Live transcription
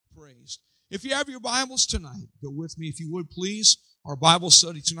praised. If you have your Bibles tonight, go with me if you would, please. Our Bible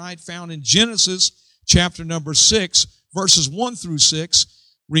study tonight found in Genesis chapter number 6, verses 1 through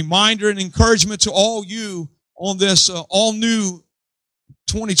 6. Reminder and encouragement to all you on this all new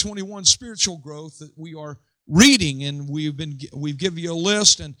 2021 spiritual growth that we are reading, and we've given you a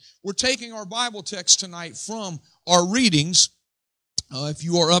list, and we're taking our Bible text tonight from our readings. If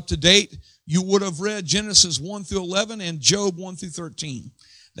you are up to date, you would have read Genesis 1 through 11 and Job 1 through 13.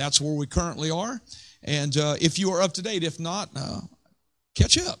 That's where we currently are. And if you are up to date, if not,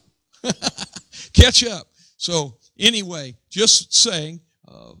 catch up. Catch up. So anyway, just saying,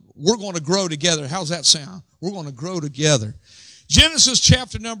 we're going to grow together. How's that sound? We're going to grow together. Genesis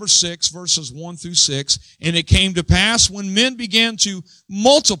chapter number 6, verses 1 through 6. And it came to pass when men began to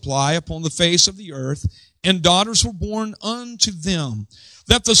multiply upon the face of the earth, and daughters were born unto them,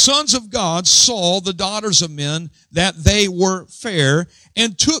 that the sons of God saw the daughters of men, that they were fair,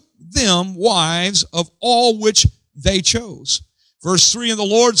 and took them wives of all which they chose. Verse 3, and the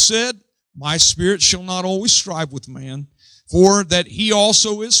Lord said, my spirit shall not always strive with man, for that he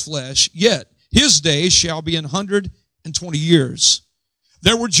also is flesh, yet his days shall be 120 years.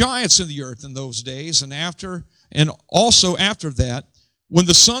 There were giants in the earth in those days, and also after that, when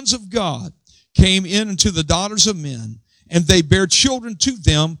the sons of God came in unto the daughters of men, and they bare children to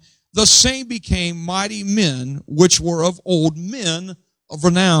them, the same became mighty men, which were of old, men of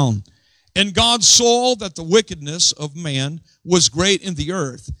renown. And God saw that the wickedness of man was great in the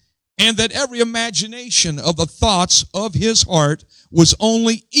earth, and that every imagination of the thoughts of his heart was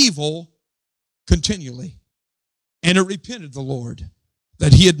only evil continually. And it repented the Lord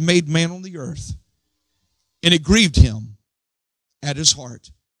that he had made man on the earth, and it grieved him at his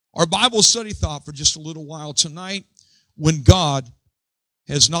heart. Our Bible study thought for just a little while tonight, when God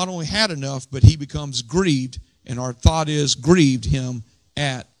has not only had enough, but he becomes grieved, and our thought is grieved him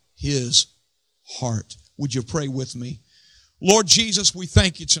at his heart. Would you pray with me? Lord Jesus, we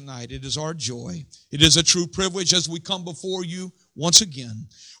thank you tonight. It is our joy. It is a true privilege as we come before you once again.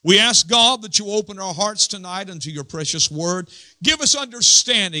 We ask God that you open our hearts tonight unto your precious word. Give us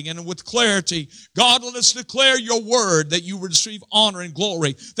understanding, and with clarity, God, let us declare your word, that you receive honor and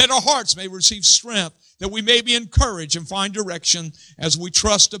glory, that our hearts may receive strength, that we may be encouraged and find direction as we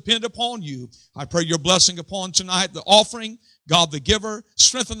trust, depend upon you. I pray your blessing upon tonight, the offering, God the giver.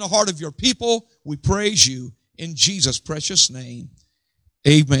 Strengthen the heart of your people. We praise you in Jesus' precious name.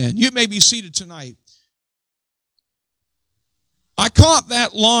 Amen. You may be seated tonight. I caught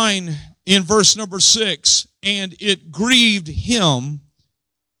that line in verse number 6, and it grieved him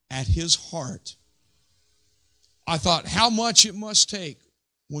at his heart. I thought how much it must take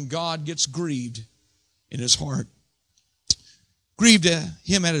when God gets grieved in his heart. Grieved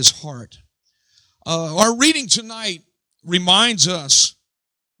him at his heart. Our reading tonight reminds us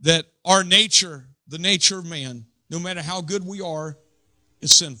that our nature, the nature of man, no matter how good we are,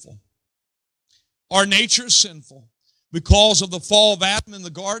 is sinful. Our nature is sinful. Because of the fall of Adam in the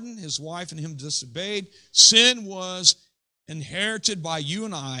garden, his wife and him disobeyed. Sin was inherited by you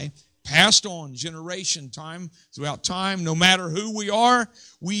and I, passed on throughout time. No matter who we are,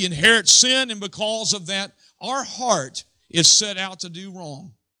 we inherit sin, and because of that, our heart is set out to do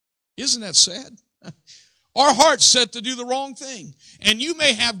wrong. Isn't that sad? Our heart's set to do the wrong thing. And you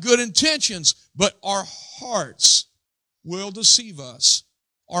may have good intentions, but our hearts will deceive us.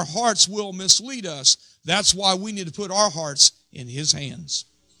 Our hearts will mislead us. That's why we need to put our hearts in his hands.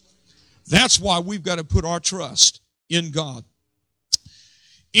 That's why we've got to put our trust in God.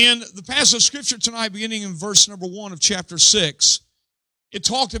 In the passage of Scripture tonight, beginning in verse number 1 of chapter 6, it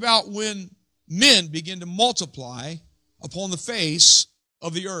talked about when men begin to multiply upon the face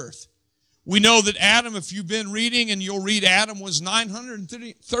of the earth. We know that Adam, if you've been reading, and you'll read, Adam was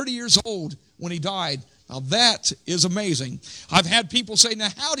 930 years old when he died. Now that is amazing. I've had people say, now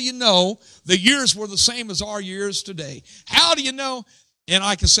how do you know the years were the same as our years today? How do you know? And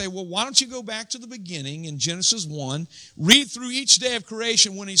I can say, well, why don't you go back to the beginning in Genesis 1, read through each day of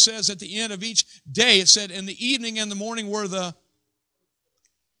creation when he says at the end of each day, it said, in the evening and the morning were the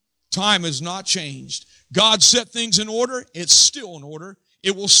time has not changed. God set things in order. It's still in order.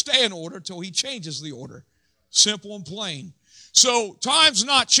 It will stay in order till he changes the order. Simple and plain. So time's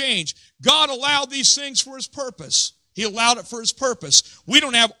not changed. God allowed these things for his purpose. He allowed it for his purpose. We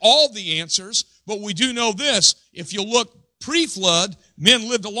don't have all the answers, but we do know this. If you look pre-flood, men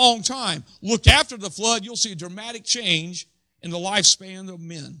lived a long time. Look after the flood, you'll see a dramatic change in the lifespan of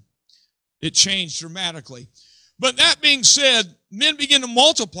men. It changed dramatically. But that being said, men began to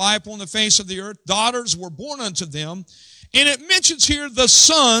multiply upon the face of the earth. Daughters were born unto them, And it mentions here the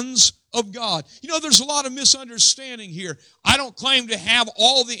sons of God. You know, there's a lot of misunderstanding here. I don't claim to have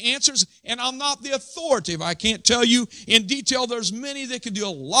all the answers, and I'm not the authoritative. I can't tell you in detail. There's many that can do a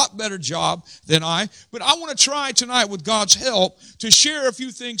lot better job than I. But I want to try tonight, with God's help, to share a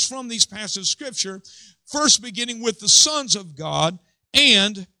few things from these passages of Scripture. First, beginning with the sons of God,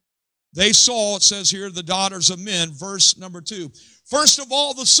 and they saw, it says here, the daughters of men, verse number 2. First of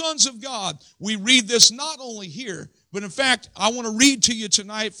all, the sons of God. We read this not only here, but in fact, I want to read to you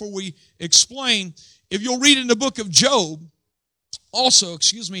tonight before we explain. If you'll read in the book of Job,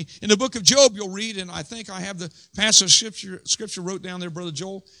 in the book of Job you'll read, and I think I have the passage of scripture wrote down there, Brother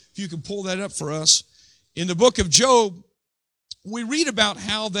Joel, if you can pull that up for us. In the book of Job, we read about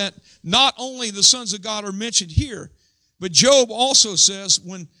how that not only the sons of God are mentioned here, but Job also says,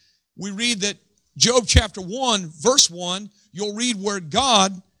 when we read that Job chapter 1, verse 1, you'll read where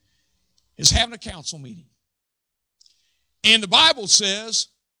God is having a council meeting. And the Bible says,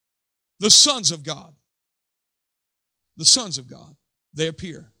 the sons of God, they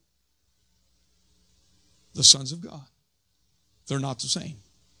appear. The sons of God. They're not the same.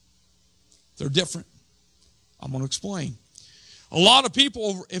 They're different. I'm going to explain. A lot of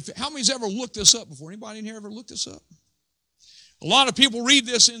people, how many's ever looked this up before? Anybody in here ever looked this up? A lot of people read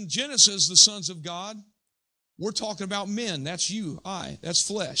this in Genesis, the sons of God. We're talking about men. That's you, I. That's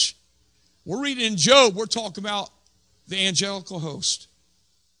flesh. We're reading in Job, we're talking about the angelical host.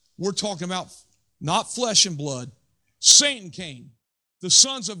 We're talking about not flesh and blood. Satan came. The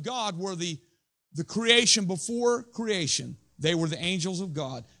sons of God were the creation before creation. They were the angels of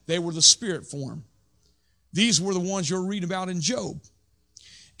God. They were the spirit form. These were the ones you're reading about in Job.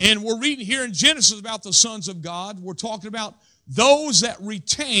 And we're reading here in Genesis about the sons of God. We're talking about those that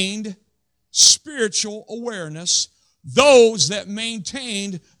retained spiritual awareness, those that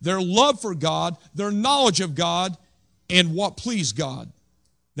maintained their love for God, their knowledge of God, and what pleased God.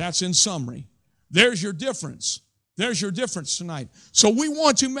 That's in summary. There's your difference. There's your difference tonight. So we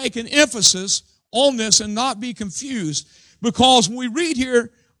want to make an emphasis on this and not be confused, because when we read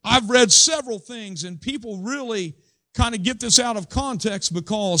here, I've read several things, and people really kind of get this out of context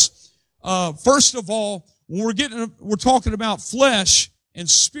because, first of all, when we're talking about flesh and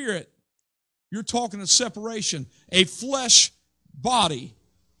spirit, you're talking of separation. A flesh body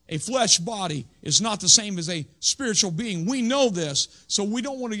is not the same as a spiritual being. We know this, so we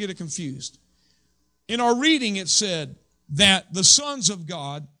don't want to get it confused. In our reading, it said that the sons of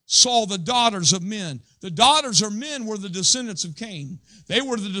God saw the daughters of men. The daughters of men were the descendants of Cain. They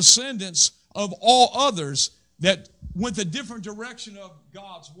were the descendants of all others that went a different direction of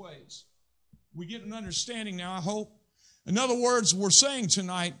God's ways. We get an understanding now, I hope. In other words, we're saying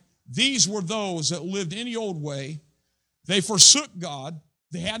tonight, these were those that lived any old way. They forsook God.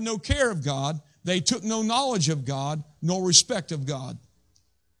 They had no care of God. They took no knowledge of God, nor respect of God.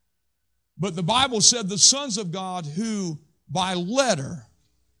 But the Bible said the sons of God who by letter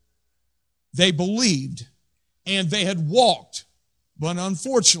they believed and they had walked. But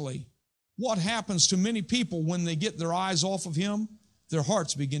unfortunately, what happens to many people when they get their eyes off of Him? Their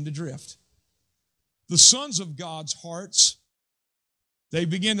hearts begin to drift. The sons of God's hearts, they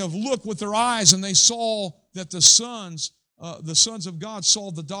begin to look with their eyes, and they saw that the sons of God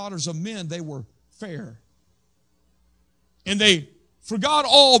saw the daughters of men. They were fair. And they forgot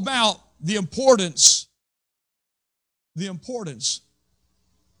all about the importance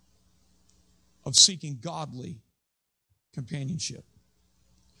of seeking godly companionship.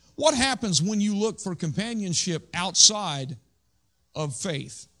 What happens when you look for companionship outside of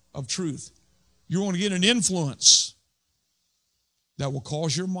faith, of truth? You're going to get an influence that will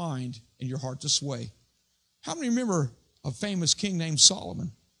cause your mind and your heart to sway. How many remember a famous king named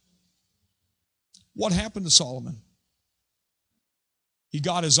Solomon? What happened to Solomon? He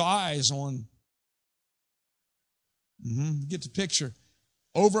got his eyes on, get the picture,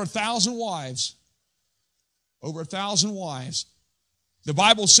 over 1,000 wives. Over 1,000 wives. The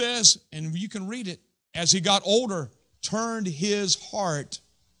Bible says, and you can read it, as he got older, turned his heart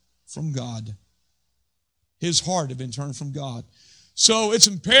from God. His heart had been turned from God. So it's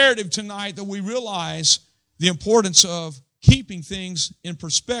imperative tonight that we realize the importance of keeping things in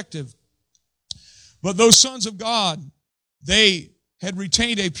perspective. But those sons of God, they had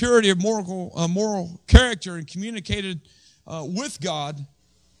retained a purity of moral character and communicated with God,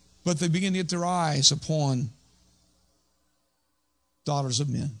 but they began to get their eyes upon daughters of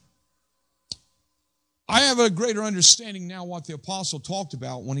men. I have a greater understanding now what the apostle talked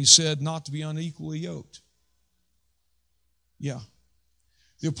about when he said not to be unequally yoked. Yeah.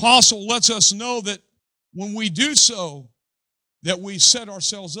 The apostle lets us know that when we do so, that we set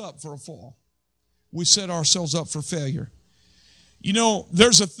ourselves up for a fall. We set ourselves up for failure. You know,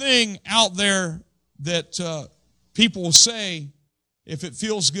 there's a thing out there that people will say, if it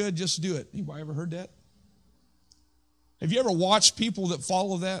feels good, just do it. Anybody ever heard that? Have you ever watched people that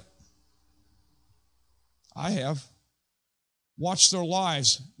follow that? I have. Watch their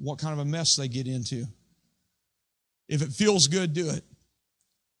lives, what kind of a mess they get into. If it feels good, do it.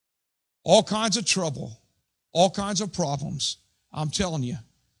 All kinds of trouble, all kinds of problems. I'm telling you,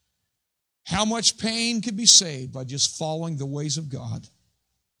 how much pain could be saved by just following the ways of God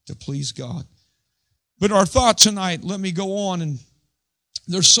to please God. But our thought tonight, let me go on, and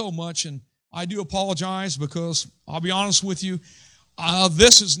there's so much, and I do apologize because I'll be honest with you,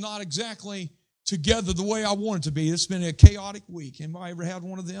 this is not exactly together the way I want it to be. It's been a chaotic week. Anybody ever had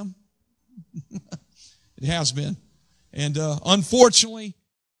one of them? It has been. And unfortunately,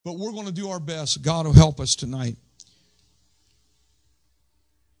 but we're going to do our best. God will help us tonight.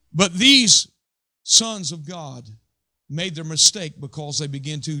 But these sons of God made their mistake because they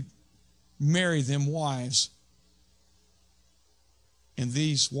began to marry them wives. And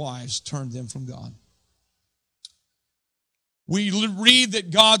these wives turned them from God. We read that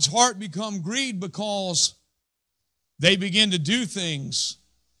God's heart become grieved because they begin to do things.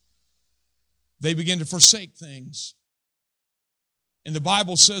 They begin to forsake things. And the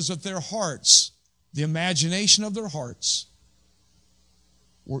Bible says that their hearts, the imagination of their hearts,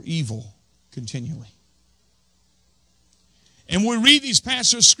 were evil continually. And we read these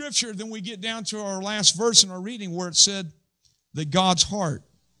passages of Scripture, then we get down to our last verse in our reading where it said that God's heart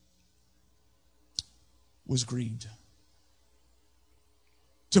was grieved.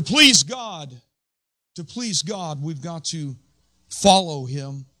 To please God, we've got to follow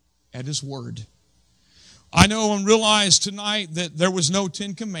Him at His Word. I know and realize tonight that there was no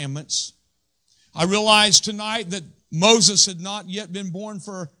 10 Commandments. I realize tonight that Moses had not yet been born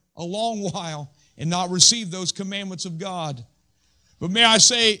for a long while and not received those commandments of God. But may I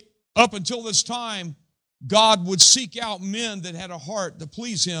say, up until this time, God would seek out men that had a heart to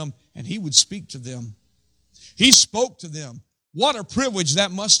please Him, and He would speak to them. He spoke to them. What a privilege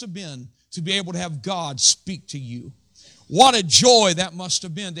that must have been to be able to have God speak to you. What a joy that must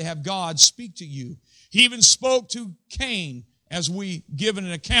have been to have God speak to you. He even spoke to Cain, as we give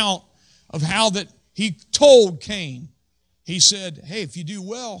an account of how that He told Cain. He said, hey, if you do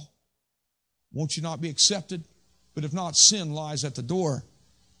well, won't you not be accepted? But if not, sin lies at the door.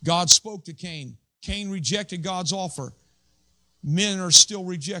 God spoke to Cain. Cain rejected God's offer. Men are still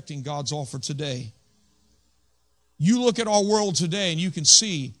rejecting God's offer today. You look at our world today and you can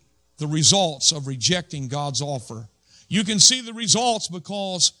see the results of rejecting God's offer. You can see the results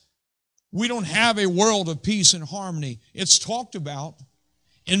because we don't have a world of peace and harmony. It's talked about,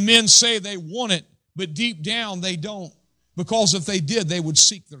 and men say they want it, but deep down they don't. Because if they did, they would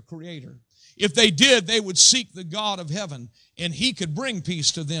seek their Creator. If they did, they would seek the God of heaven, and He could bring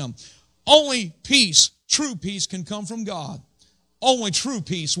peace to them. Only peace, true peace, can come from God. Only true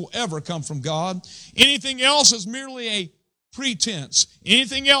peace will ever come from God. Anything else is merely a pretense.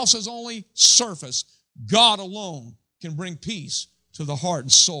 Anything else is only surface. God alone can bring peace to the heart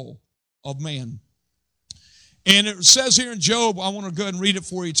and soul of man. And it says here in Job, I want to go ahead and read it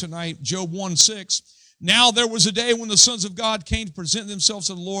for you tonight, Job 1:6. Now there was a day when the sons of God came to present themselves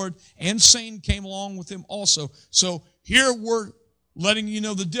to the Lord, and Satan came along with them also. So here we're letting you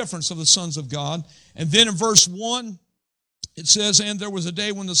know the difference of the sons of God. And then in verse 1, it says, and there was a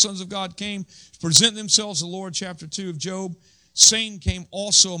day when the sons of God came to present themselves to the Lord, chapter 2 of Job. Satan came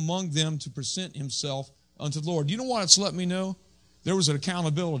also among them to present himself unto the Lord. You know what it's let me know? There was an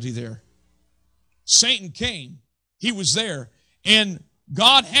accountability there. Satan came. He was there. And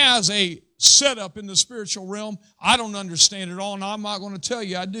God has a setup in the spiritual realm. I don't understand it all, and I'm not going to tell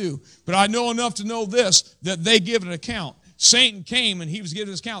you I do. But I know enough to know this, that they give an account. Satan came, and he was giving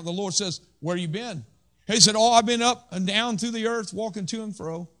his account. The Lord says, where you been? He said, oh, I've been up and down through the earth, walking to and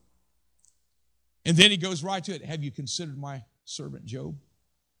fro. And then he goes right to it. Have you considered my servant Job?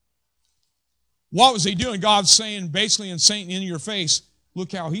 What was he doing? God's saying, basically, in Satan, in your face,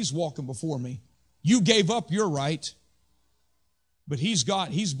 look how he's walking before me. You gave up your right, but he's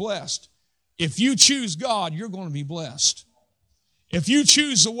blessed. If you choose God, you're going to be blessed. If you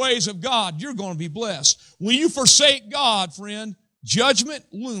choose the ways of God, you're going to be blessed. When you forsake God, friend, judgment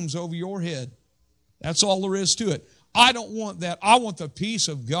looms over your head. That's all there is to it. I don't want that. I want the peace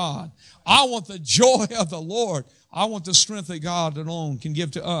of God. I want the joy of the Lord. I want the strength that God alone can give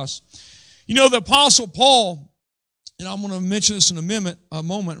to us. You know, the Apostle Paul, and I'm going to mention this in a moment,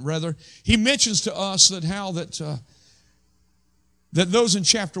 he mentions to us that how that those in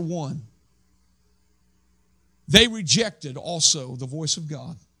chapter 1, they rejected also the voice of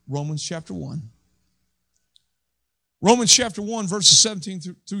God. Romans chapter 1. Romans chapter 1, verses 17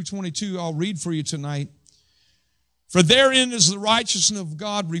 through 22, I'll read for you tonight. For therein is the righteousness of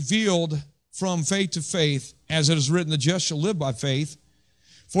God revealed from faith to faith, as it is written, the just shall live by faith.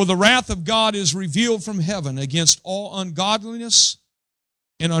 For the wrath of God is revealed from heaven against all ungodliness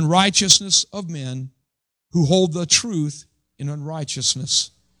and unrighteousness of men who hold the truth in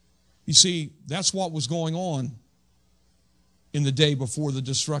unrighteousness. You see, that's what was going on in the day before the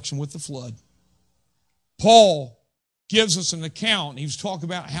destruction with the flood. Paul gives us an account. He was talking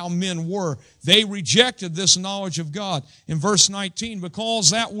about how men were. They rejected this knowledge of God. In verse 19,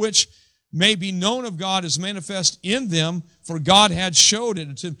 because that which may be known of God is manifest in them, for God had showed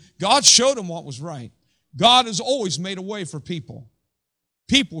it to them. God showed them what was right. God has always made a way for people.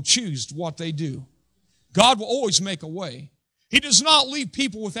 People choose what they do. God will always make a way. He does not leave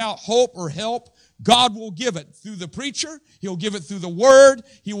people without hope or help. God will give it through the preacher. He'll give it through the Word.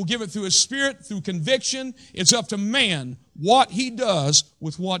 He will give it through His Spirit, through conviction. It's up to man what he does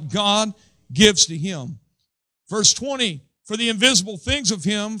with what God gives to him. Verse 20, for the invisible things of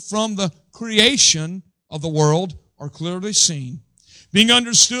Him from the creation of the world are clearly seen, being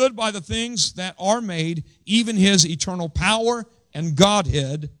understood by the things that are made, even His eternal power and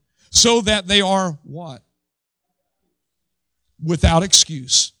Godhead, so that they are what? Without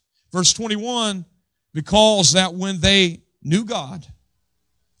excuse. Verse 21, because that when they knew God,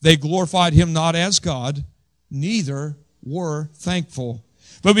 they glorified Him not as God, neither were thankful,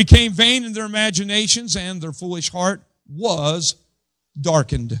 but became vain in their imaginations, and their foolish heart was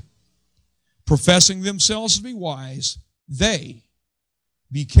darkened. Professing themselves to be wise, they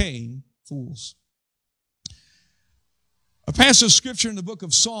became fools. A passage of Scripture in the book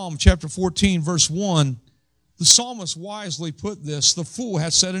of Psalm, chapter 14, verse 1, the psalmist wisely put this, the fool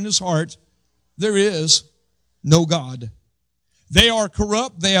hath said in his heart, there is no God. They are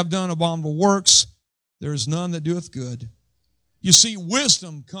corrupt, they have done abominable works, there is none that doeth good. You see,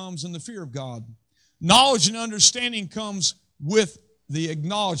 wisdom comes in the fear of God. Knowledge and understanding comes with the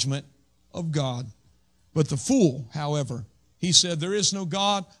acknowledgement of God. But the fool, however, he said, there is no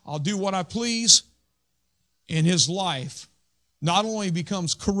God, I'll do what I please, and his life not only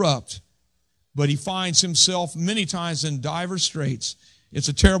becomes corrupt, but he finds himself many times in dire straits. It's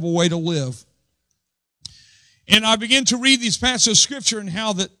a terrible way to live. And I begin to read these passages of Scripture and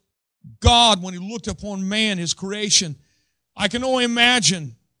how that God, when He looked upon man, His creation, I can only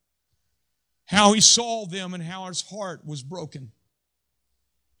imagine how He saw them and how His heart was broken.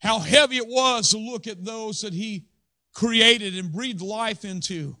 How heavy it was to look at those that He created and breathed life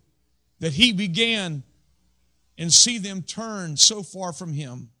into, that He began and see them turn so far from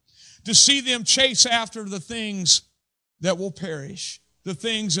Him. To see them chase after the things that will perish, the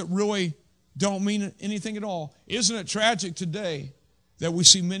things that really don't mean anything at all. Isn't it tragic today that we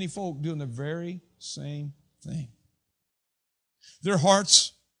see many folk doing the very same thing? Their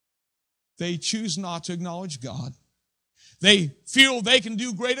hearts, they choose not to acknowledge God. They feel they can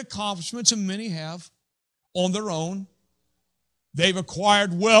do great accomplishments, and many have, on their own. They've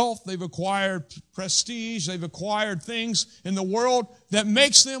acquired wealth, they've acquired prestige, they've acquired things in the world that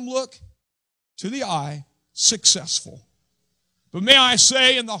makes them look, to the eye, successful. But may I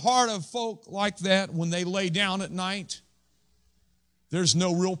say, in the heart of folk like that, when they lay down at night, there's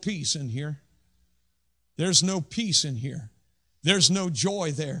no real peace in here. There's no peace in here. There's no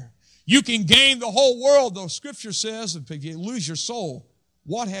joy there. You can gain the whole world, though Scripture says, if you lose your soul,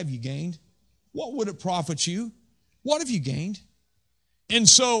 what have you gained? What would it profit you? What have you gained? And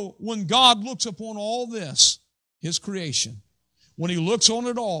so when God looks upon all this, His creation, when He looks on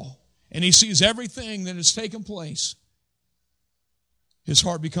it all and He sees everything that has taken place, His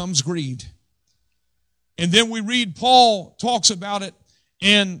heart becomes grieved. And then we read, Paul talks about it,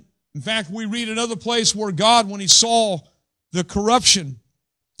 and in fact we read another place where God, when He saw the corruption,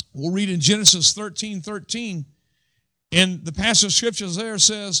 we'll read in Genesis 13:13, and the passage of Scripture there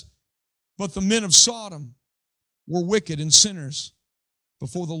says, but the men of Sodom were wicked and sinners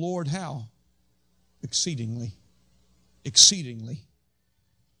before the Lord, how? Exceedingly. Exceedingly.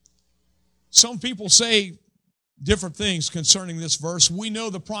 Some people say different things concerning this verse. We know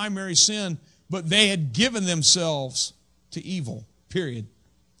the primary sin, but they had given themselves to evil, period.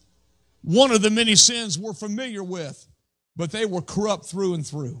 One of the many sins we're familiar with, but they were corrupt through and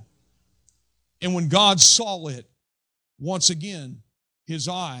through. And when God saw it, once again, His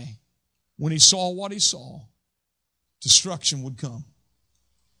eye, when He saw what He saw, destruction would come.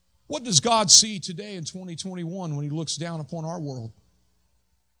 What does God see today in 2021 when He looks down upon our world?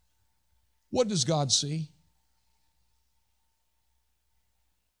 What does God see?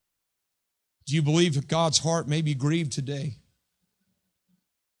 Do you believe that God's heart may be grieved today?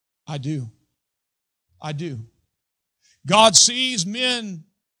 I do. I do. God sees men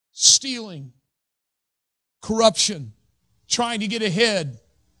stealing, corruption, trying to get ahead,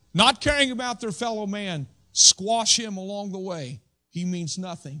 not caring about their fellow man. Squash him along the way. He means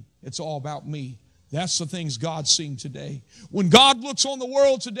nothing. It's all about me. That's the things God's seeing today. When God looks on the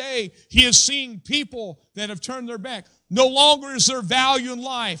world today, He is seeing people that have turned their back. No longer is there value in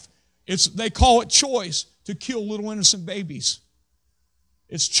life. They call it choice to kill little innocent babies.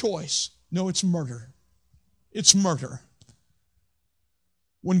 It's choice. No, it's murder. It's murder.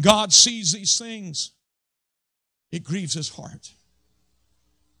 When God sees these things, it grieves His heart.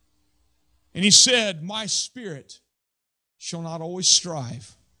 And He said, my spirit shall not always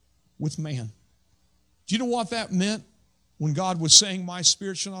strive with man. Do you know what that meant when God was saying, my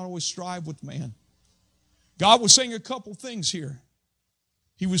spirit shall not always strive with man? God was saying a couple things here.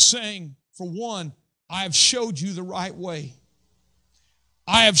 He was saying, for one, I have showed you the right way.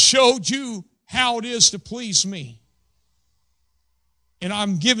 I have showed you how it is to please me. And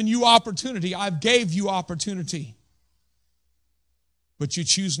I'm giving you opportunity. I've gave you opportunity. But you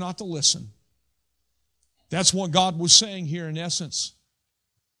choose not to listen. That's what God was saying here in essence.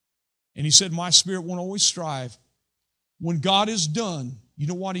 And He said, my spirit won't always strive. When God is done, you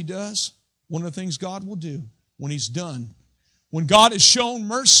know what He does? One of the things God will do when He's done. When God has shown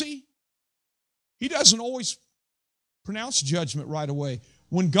mercy, He doesn't always pronounce judgment right away.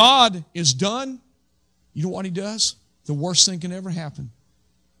 When God is done, you know what He does? The worst thing can ever happen.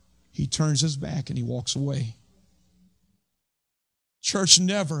 He turns His back and He walks away. Church,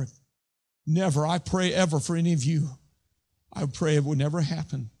 never, I pray ever for any of you, I pray it would never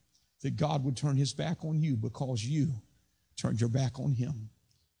happen that God would turn His back on you because you turned your back on Him.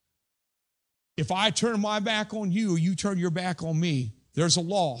 If I turn my back on you, you turn your back on me, there's a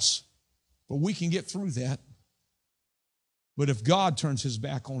loss. But we can get through that. But if God turns His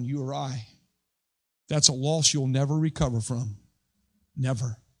back on you or I, that's a loss you'll never recover from.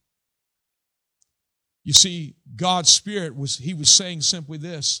 Never. You see, God's Spirit He was saying simply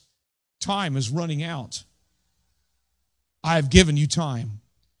this: time is running out. I have given you time.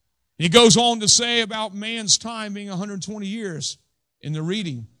 And He goes on to say about man's time being 120 years in the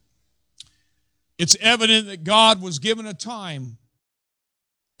reading. It's evident that God was given a time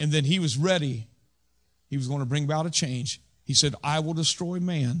and then He was ready. He was going to bring about a change. He said, I will destroy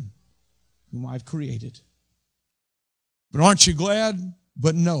man whom I've created. But aren't you glad?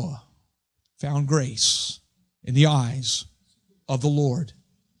 But Noah found grace in the eyes of the Lord.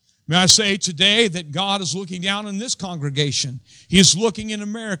 May I say today that God is looking down in this congregation. He is looking in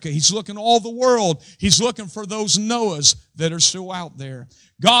America. He's looking all the world. He's looking for those Noahs that are still out there.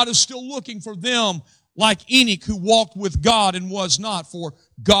 God is still looking for them like Enoch, who walked with God and was not, for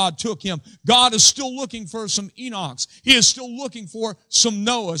God took him. God is still looking for some Enochs. He is still looking for some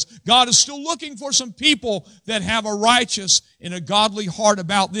Noahs. God is still looking for some people that have a righteous and a godly heart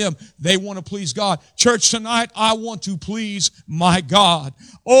about them. They want to please God. Church, tonight, I want to please my God.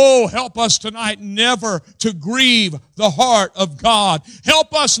 Oh, help us tonight never to grieve the heart of God.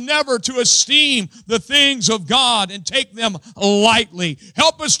 Help us never to esteem the things of God and take them lightly.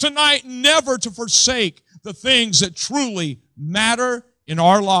 Help us tonight never to forsake the things that truly matter in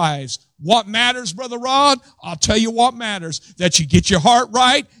our lives. What matters, Brother Rod? I'll tell you what matters. That you get your heart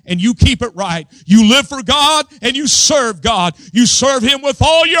right and you keep it right. You live for God and you serve God. You serve Him with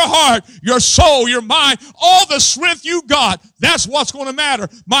all your heart, your soul, your mind, all the strength you got. That's what's going to matter,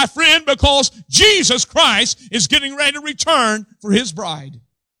 my friend, because Jesus Christ is getting ready to return for His bride.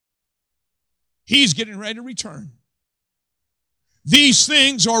 He's getting ready to return. These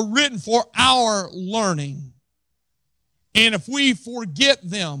things are written for our learning. And if we forget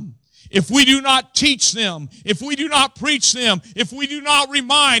them, if we do not teach them, if we do not preach them, if we do not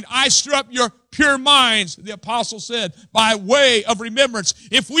remind, I stir up your pure minds, the apostle said, by way of remembrance.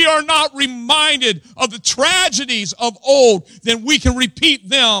 If we are not reminded of the tragedies of old, then we can repeat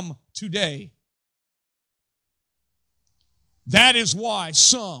them today. That is why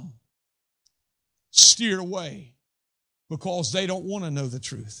some steer away, because they don't want to know the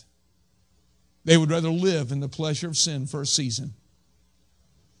truth. They would rather live in the pleasure of sin for a season.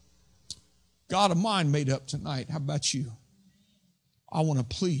 God of mine made up tonight. How about you? I want to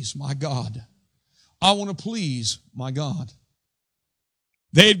please my God. I want to please my God.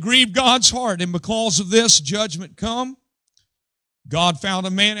 They had grieved God's heart, and because of this, judgment come. God found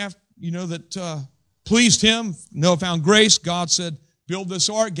a man that pleased Him. Noah found grace. God said, build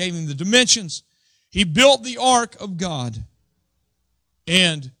this ark, gave him the dimensions. He built the ark of God.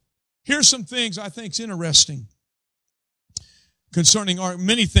 And here's some things I think is interesting concerning ark.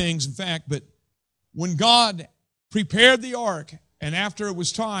 Many things, in fact, but when God prepared the ark, and after it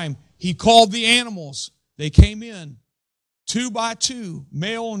was time, He called the animals. They came in, 2 by 2,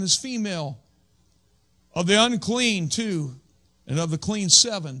 male and his female, of the unclean 2, and of the clean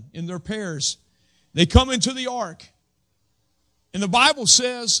 7 in their pairs. They come into the ark. And the Bible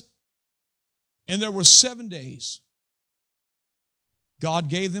says, and there were 7 days. God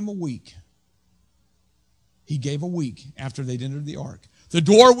gave them a week. He gave a week after they'd entered the ark. The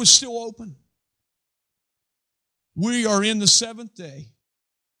door was still open. We are in the 7th day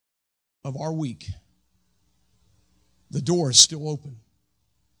of our week. The door is still open.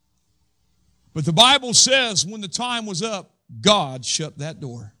 But the Bible says when the time was up, God shut that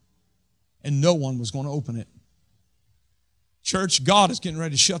door. And no one was going to open it. Church, God is getting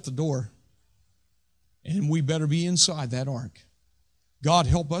ready to shut the door. And we better be inside that ark. God,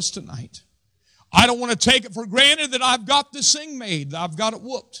 help us tonight. I don't want to take it for granted that I've got this thing made, that I've got it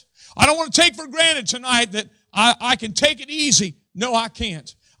whooped. I don't want to take for granted tonight that I can take it easy. No, I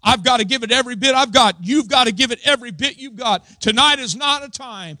can't. I've got to give it every bit I've got. You've got to give it every bit you've got. Tonight is not a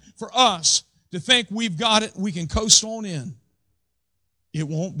time for us to think we've got it, we can coast on in. It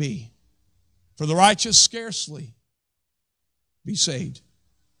won't be. For the righteous scarcely be saved.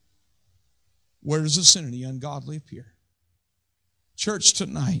 Where does the sin and the ungodly appear? Church,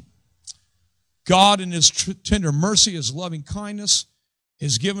 tonight, God in His tender mercy, His loving kindness,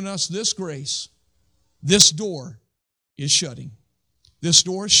 has given us this grace. This door is shutting. This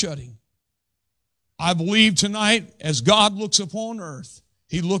door is shutting. I believe tonight, as God looks upon earth,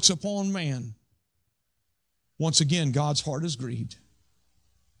 He looks upon man. Once again, God's heart is grieved.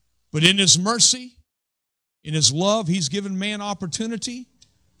 But in His mercy, in His love, He's given man opportunity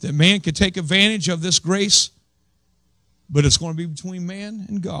that man can take advantage of this grace. But it's going to be between man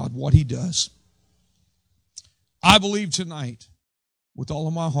and God what He does. I believe tonight, with all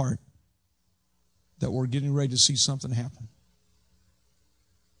of my heart, that we're getting ready to see something happen.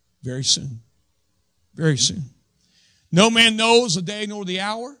 Very soon. Very soon. No man knows the day nor the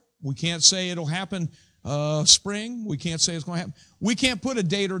hour. We can't say it'll happen spring. We can't say it's going to happen. We can't put a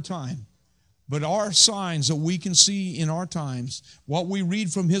date or time. But our signs that we can see in our times, what we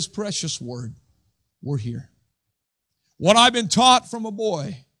read from His precious Word, we're here. What I've been taught from a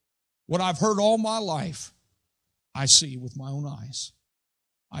boy, what I've heard all my life, I see with my own eyes.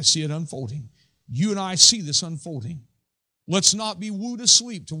 I see it unfolding. You and I see this unfolding. Let's not be wooed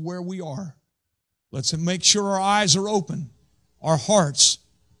asleep to where we are. Let's make sure our eyes are open. Our hearts,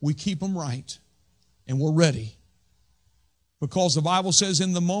 we keep them right. And we're ready. Because the Bible says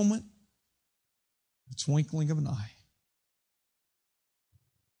in the moment, the twinkling of an eye,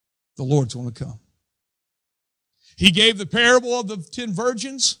 the Lord's going to come. He gave the parable of the 10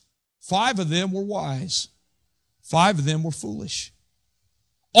 virgins. 5 of them were wise. 5 of them were foolish.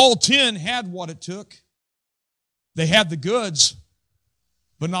 All 10 had what it took. They had the goods,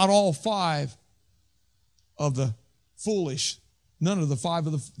 but not all 5 of the foolish. None of the 5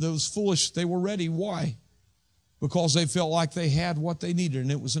 of those foolish, they were ready. Why? Because they felt like they had what they needed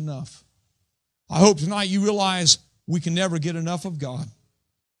and it was enough. I hope tonight you realize we can never get enough of God.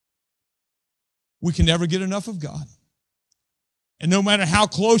 We can never get enough of God. And no matter how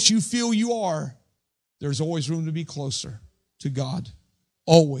close you feel you are, there's always room to be closer to God.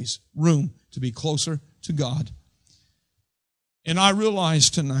 Always room to be closer to God. And I realize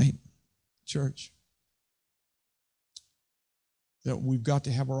tonight, church, that we've got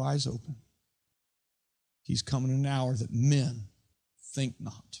to have our eyes open. He's coming in an hour that men think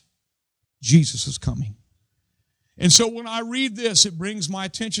not. Jesus is coming. And so when I read this, it brings my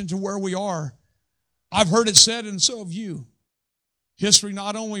attention to where we are. I've heard it said, and so have you. History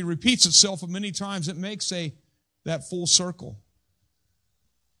not only repeats itself, but many times it makes that full circle.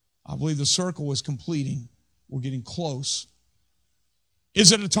 I believe the circle is completing. We're getting close.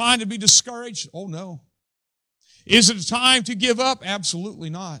 Is it a time to be discouraged? Oh, no. Is it a time to give up? Absolutely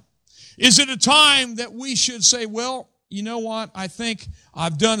not. Is it a time that we should say, well, you know what? I think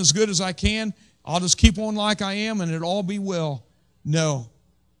I've done as good as I can. I'll just keep on like I am and it'll all be well. No.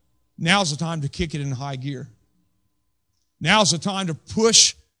 Now's the time to kick it in high gear. Now's the time to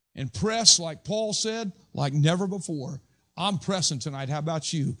push and press, like Paul said, like never before. I'm pressing tonight. How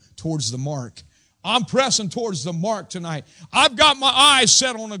about you? Towards the mark. I'm pressing towards the mark tonight. I've got my eyes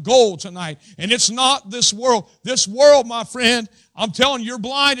set on a goal tonight, and it's not this world. This world, my friend, I'm telling you, you're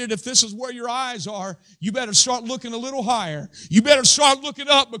blinded if this is where your eyes are. You better start looking a little higher. You better start looking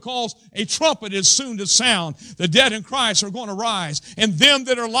up because a trumpet is soon to sound. The dead in Christ are going to rise, and them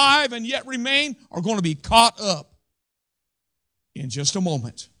that are alive and yet remain are going to be caught up in just a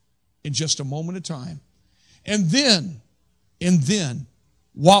moment of time. And then,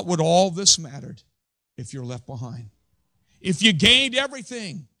 what would all this matter if you're left behind? If you gained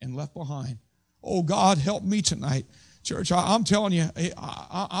everything and left behind. Oh, God, help me tonight Church, I'm telling you,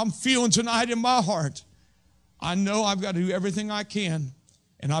 I'm feeling tonight in my heart. I know I've got to do everything I can,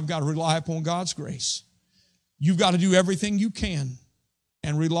 and I've got to rely upon God's grace. You've got to do everything you can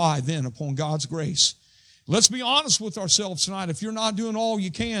and rely then upon God's grace. Let's be honest with ourselves tonight. If you're not doing all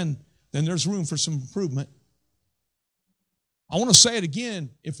you can, then there's room for some improvement. I want to say it again.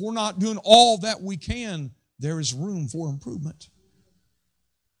 If we're not doing all that we can, there is room for improvement.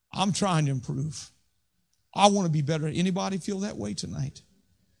 I'm trying to improve. I want to be better. Anybody feel that way tonight?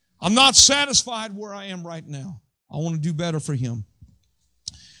 I'm not satisfied where I am right now. I want to do better for Him.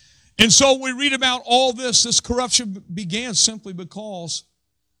 And so we read about all this. This corruption began simply because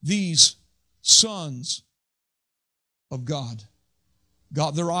these sons of God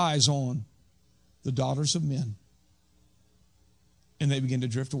got their eyes on the daughters of men. And they begin to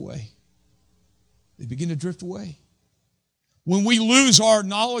drift away. They begin to drift away. When we lose our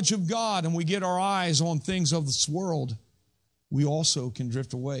knowledge of God and we get our eyes on things of this world, we also can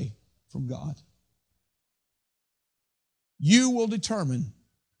drift away from God. You will determine.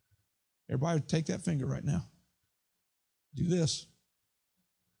 Everybody take that finger right now. Do this.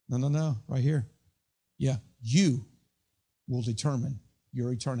 No. Right here. Yeah. You will determine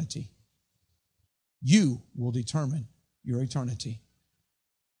your eternity. You will determine your eternity.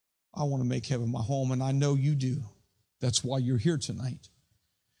 I want to make heaven my home, and I know you do. That's why you're here tonight.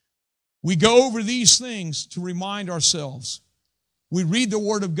 We go over these things to remind ourselves. We read the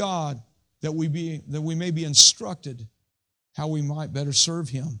Word of God that we may be instructed how we might better serve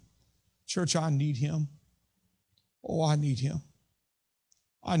Him. Church, I need Him. Oh, I need Him.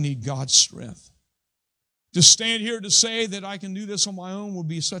 I need God's strength. To stand here to say that I can do this on my own would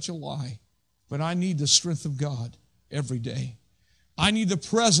be such a lie. But I need the strength of God every day. I need the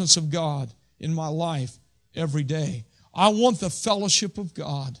presence of God in my life every day. I want the fellowship of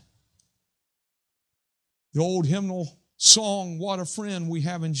God. The old hymnal song, "What a friend we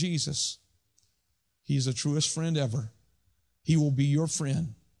have in Jesus." He's the truest friend ever. He will be your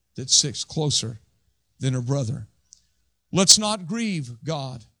friend that sits closer than a brother. Let's not grieve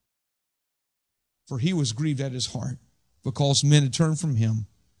God, for He was grieved at His heart because men had turned from Him.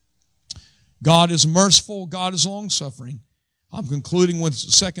 God is merciful. God is long-suffering. I'm concluding with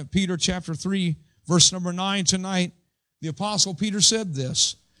 2 Peter chapter 3, verse number 9 tonight. The Apostle Peter said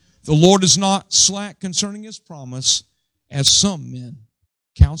this, "The Lord is not slack concerning His promise, as some men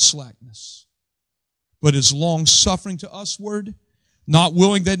count slackness, but is long-suffering to usward, not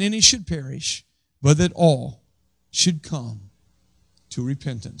willing that any should perish, but that all should come to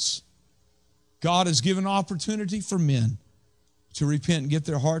repentance." God has given opportunity for men to repent and get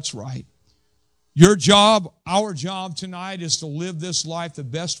their hearts right. Your job, our job tonight is to live this life the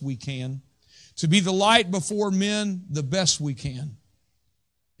best we can, to be the light before men the best we can,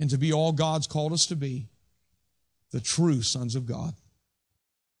 and to be all God's called us to be, the true sons of God.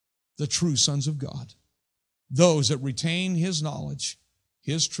 The true sons of God. Those that retain His knowledge,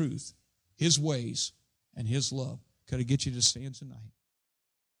 His truth, His ways, and His love. Could I get you to stand tonight?